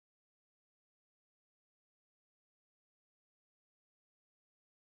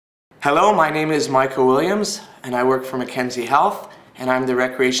Hello, my name is Michael Williams and I work for Mackenzie Health and I'm the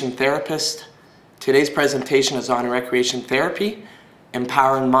recreation therapist. Today's presentation is on recreation therapy,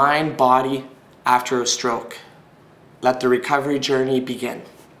 empowering mind, body after a stroke. Let the recovery journey begin.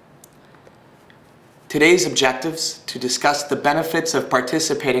 Today's objectives: to discuss the benefits of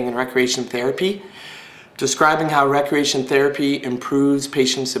participating in recreation therapy, describing how recreation therapy improves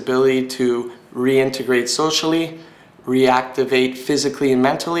patients' ability to reintegrate socially, reactivate physically and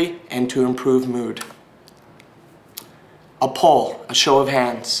mentally, and to improve mood. A poll, a show of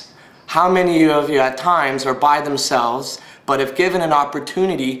hands. How many of you at times are by themselves, but if given an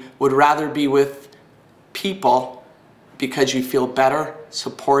opportunity, would rather be with people because you feel better,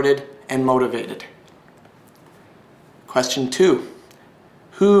 supported, and motivated? Question 2.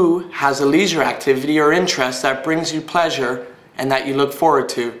 Who has a leisure activity or interest that brings you pleasure and that you look forward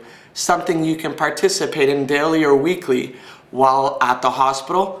to? Something you can participate in daily or weekly while at the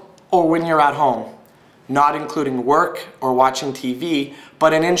hospital or when you're at home, not including work or watching TV,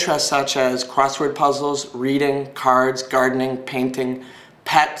 but an interest such as crossword puzzles, reading, cards, gardening, painting,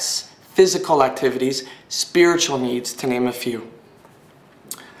 pets, physical activities, spiritual needs, to name a few.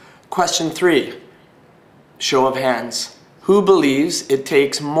 Question 3, show of hands. Who believes it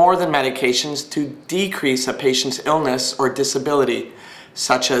takes more than medications to decrease a patient's illness or disability,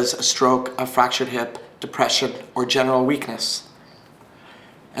 such as a stroke, a fractured hip, depression, or general weakness?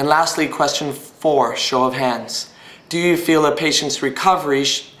 And lastly, question 4, show of hands. Do you feel a patient's recovery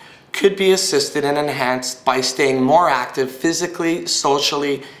could be assisted and enhanced by staying more active physically,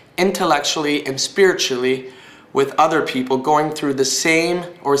 socially, intellectually, and spiritually with other people going through the same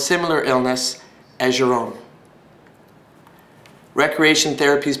or similar illness as your own? Recreation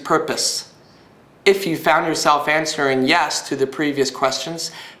therapy's purpose. If you found yourself answering yes to the previous questions,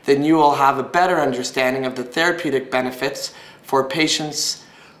 then you will have a better understanding of the therapeutic benefits for patients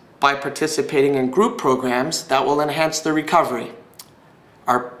by participating in group programs that will enhance their recovery.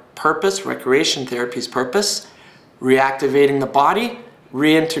 Our purpose, recreation therapy's purpose: reactivating the body,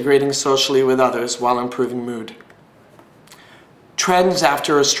 reintegrating socially with others while improving mood. Trends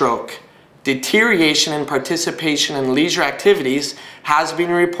after a stroke. Deterioration in participation in leisure activities has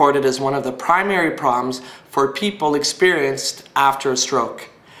been reported as one of the primary problems for people experienced after a stroke.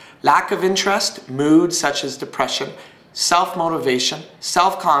 Lack of interest, mood such as depression, self-motivation,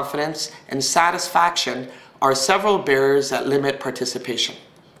 self-confidence, and satisfaction are several barriers that limit participation.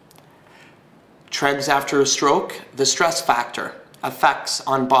 Trends after a stroke. The stress factor, effects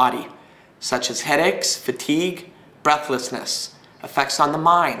on body, such as headaches, fatigue, breathlessness. Effects on the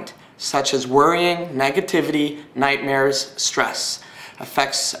mind, such as worrying, negativity, nightmares, stress.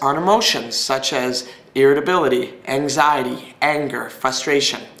 Effects on emotions, such as irritability, anxiety, anger,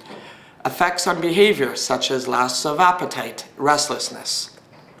 frustration. Effects on behavior, such as loss of appetite, restlessness.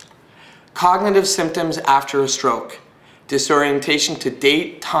 Cognitive symptoms after a stroke. Disorientation to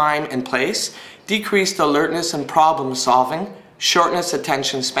date, time, and place. Decreased alertness and problem solving. Shortness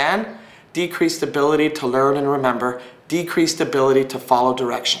attention span. Decreased ability to learn and remember. Decreased ability to follow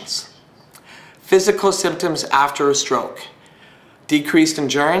directions. Physical symptoms after a stroke. Decreased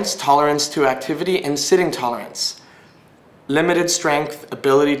endurance, tolerance to activity, and sitting tolerance. Limited strength,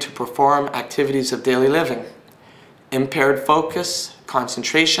 ability to perform activities of daily living. Impaired focus,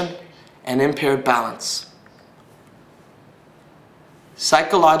 concentration, and impaired balance.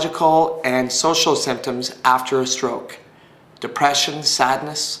 Psychological and social symptoms after a stroke. Depression,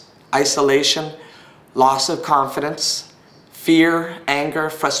 sadness, isolation, loss of confidence, fear, anger,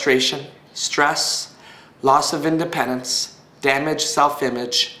 frustration, stress, loss of independence, damaged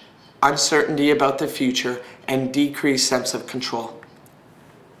self-image, uncertainty about the future, and decreased sense of control.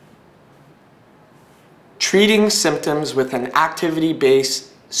 Treating symptoms with an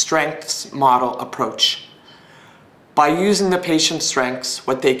activity-based strengths model approach. By using the patient's strengths,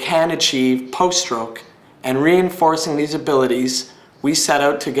 what they can achieve post-stroke, and reinforcing these abilities, we set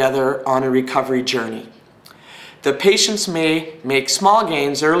out together on a recovery journey. The patients may make small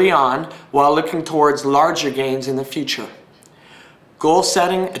gains early on while looking towards larger gains in the future. Goal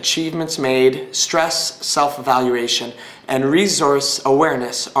setting, achievements made, stress self-evaluation, and resource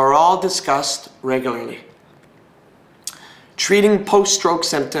awareness are all discussed regularly. Treating post-stroke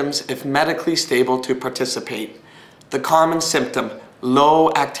symptoms if medically stable to participate. The common symptom: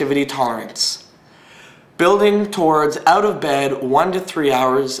 low activity tolerance. Building towards out of bed 1 to 3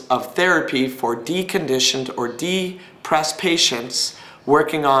 hours of therapy for deconditioned or depressed patients,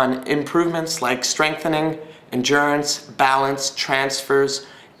 working on improvements like strengthening, endurance, balance, transfers,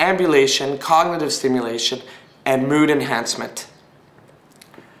 ambulation, cognitive stimulation, and mood enhancement.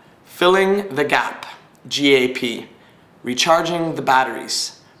 Filling the gap, GAP, recharging the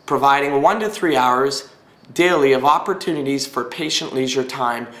batteries, providing 1 to 3 hours daily of opportunities for patient leisure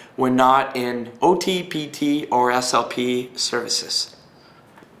time when not in OT, PT, or SLP services.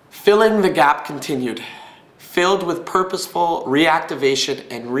 Filling the gap continued. Filled with purposeful reactivation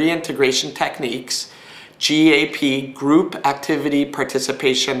and reintegration techniques, GAP, group activity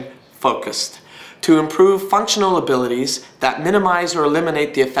participation focused, to improve functional abilities that minimize or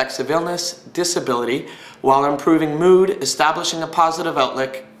eliminate the effects of illness, disability, while improving mood, establishing a positive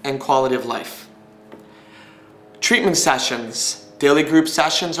outlook, and quality of life. Treatment sessions. Daily group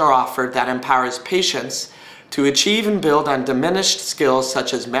sessions are offered that empowers patients to achieve and build on diminished skills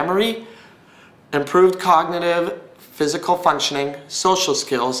such as memory, improved cognitive, physical functioning, social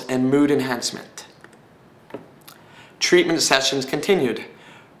skills, and mood enhancement. Treatment sessions continued.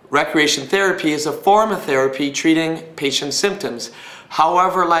 Recreation therapy is a form of therapy treating patient symptoms.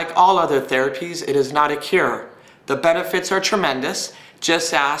 However, like all other therapies, it is not a cure. The benefits are tremendous.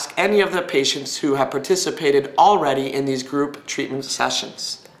 Just ask any of the patients who have participated already in these group treatment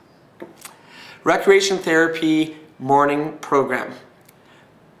sessions. Recreation therapy morning program.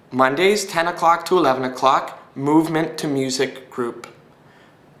 Mondays, 10 o'clock to 11 o'clock, movement to music group.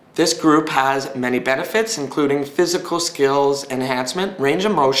 This group has many benefits, including physical skills enhancement, range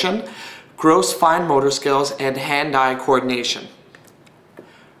of motion, gross fine motor skills, and hand-eye coordination.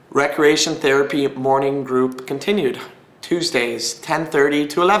 Recreation therapy morning group continued. Tuesdays, 10:30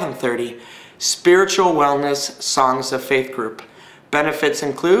 to 11:30, spiritual wellness songs of faith group. Benefits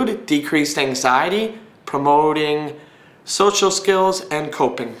include decreased anxiety, promoting social skills, and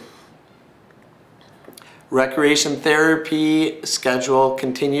coping. Recreation therapy schedule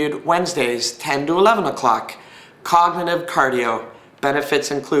continued Wednesdays, 10 to 11 o'clock. Cognitive cardio.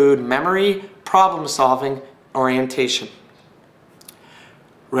 Benefits include memory, problem solving, orientation.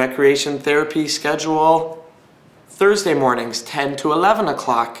 Recreation therapy schedule Thursday mornings, 10 to 11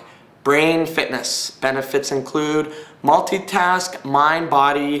 o'clock. Brain fitness. Benefits include multitask,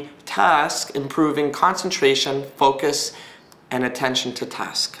 mind-body task, improving concentration, focus, and attention to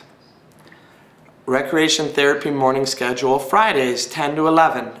task. Recreation therapy morning schedule Fridays, 10 to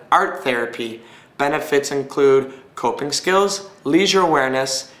 11. Art therapy. Benefits include coping skills, leisure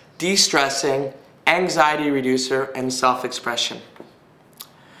awareness, de-stressing, anxiety reducer, and self-expression.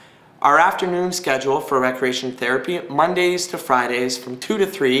 Our afternoon schedule for recreation therapy, Mondays to Fridays from 2 to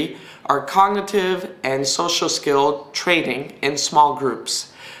 3, are cognitive and social skill training in small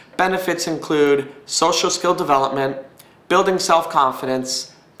groups. Benefits include social skill development, building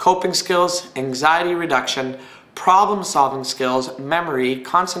self-confidence, coping skills, anxiety reduction, problem-solving skills, memory,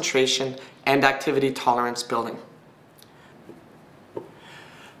 concentration, and activity tolerance building.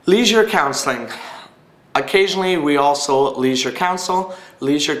 Leisure counseling. Occasionally, we also leisure counsel.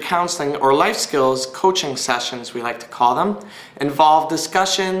 Leisure counseling, or life skills coaching sessions, we like to call them, involve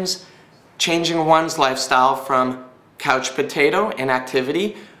discussions changing one's lifestyle from couch potato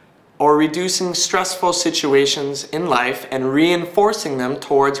inactivity or reducing stressful situations in life and reinforcing them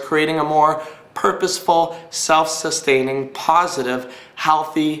towards creating a more purposeful, self-sustaining, positive,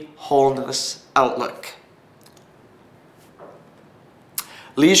 healthy wholeness outlook.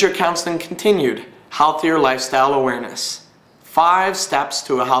 Leisure counseling continued. Healthier lifestyle awareness. 5 steps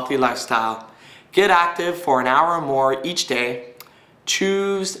to a healthy lifestyle. Get active for an hour or more each day.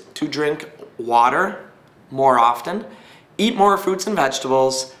 Choose to drink water more often. Eat more fruits and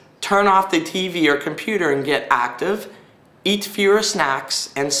vegetables. Turn off the TV or computer and get active. Eat fewer snacks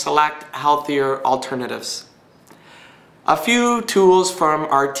and select healthier alternatives. A few tools from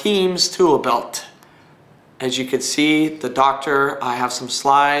our team's tool belt. As you can see, the doctor, I have some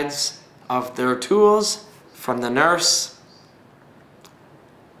slides of their tools from the nurse,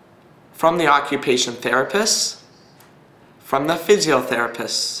 from the occupation therapist, from the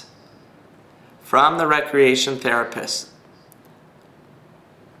physiotherapist, from the recreation therapist.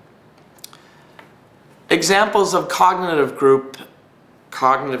 Examples of cognitive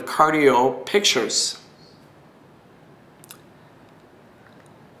cardio pictures.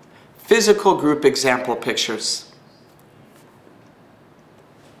 Physical group example pictures.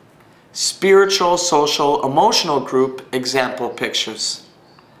 Spiritual, social, emotional group example pictures.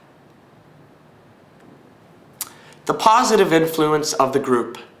 The positive influence of the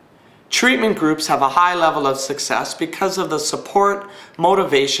group. Treatment groups have a high level of success because of the support,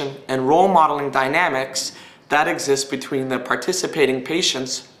 motivation, and role modeling dynamics that exist between the participating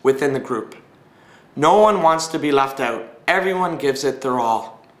patients within the group. No one wants to be left out. Everyone gives it their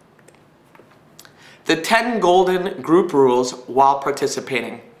all. The 10 golden group rules while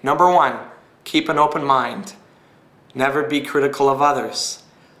participating. Number 1, keep an open mind. Never be critical of others.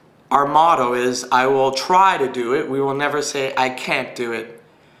 Our motto is, I will try to do it. We will never say, I can't do it.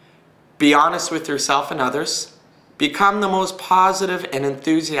 Be honest with yourself and others. Become the most positive and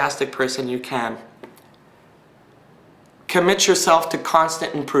enthusiastic person you can. Commit yourself to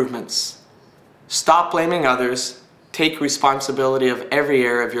constant improvements. Stop blaming others. Take responsibility of every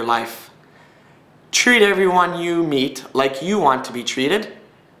area of your life. Treat everyone you meet like you want to be treated.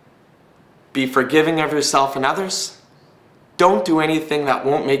 Be forgiving of yourself and others. Don't do anything that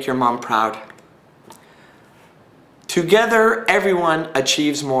won't make your mom proud. Together, everyone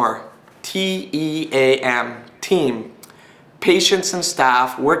achieves more. T-E-A-M, team. Patients and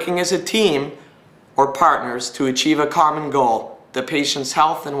staff working as a team or partners to achieve a common goal, the patient's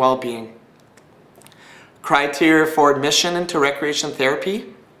health and well-being. Criteria for admission into recreation therapy.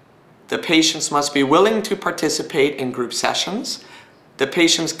 The patients must be willing to participate in group sessions. The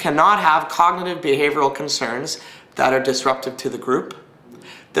patients cannot have cognitive behavioral concerns that are disruptive to the group.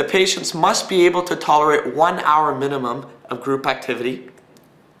 The patients must be able to tolerate 1 hour minimum of group activity.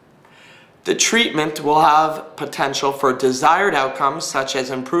 The treatment will have potential for desired outcomes such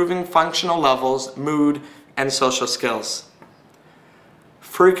as improving functional levels, mood, and social skills.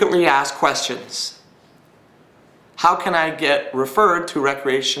 Frequently asked questions. How can I get referred to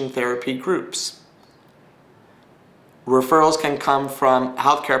recreation therapy groups? Referrals can come from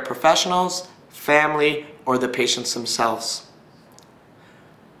healthcare professionals, family, or the patients themselves.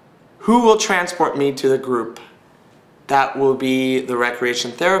 Who will transport me to the group? That will be the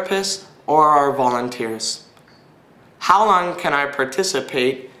recreation therapist or our volunteers. How long can I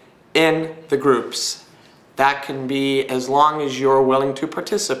participate in the groups? That can be as long as you're willing to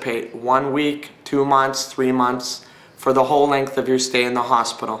participate. 1 week, 2 months, 3 months, for the whole length of your stay in the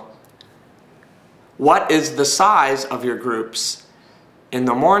hospital. What is the size of your groups? In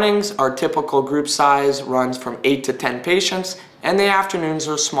the mornings, our typical group size runs from 8 to 10 patients, and the afternoons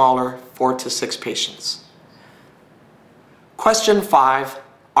are smaller, 4 to 6 patients. Question 5,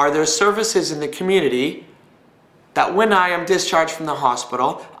 are there services in the community that when I am discharged from the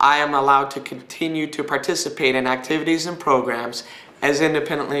hospital, I am allowed to continue to participate in activities and programs as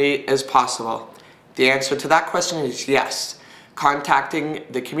independently as possible? The answer to that question is yes. Contacting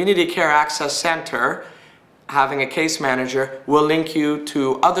the Community Care Access Center, having a case manager, will link you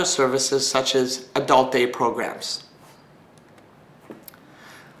to other services such as adult day programs.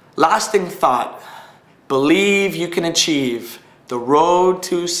 Lasting thought, believe you can achieve. The road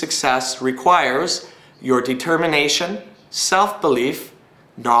to success requires your determination, self-belief,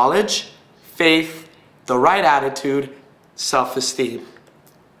 knowledge, faith, the right attitude, self-esteem.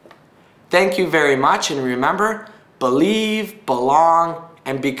 Thank you very much, and remember, believe, belong,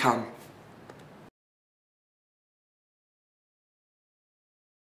 and become.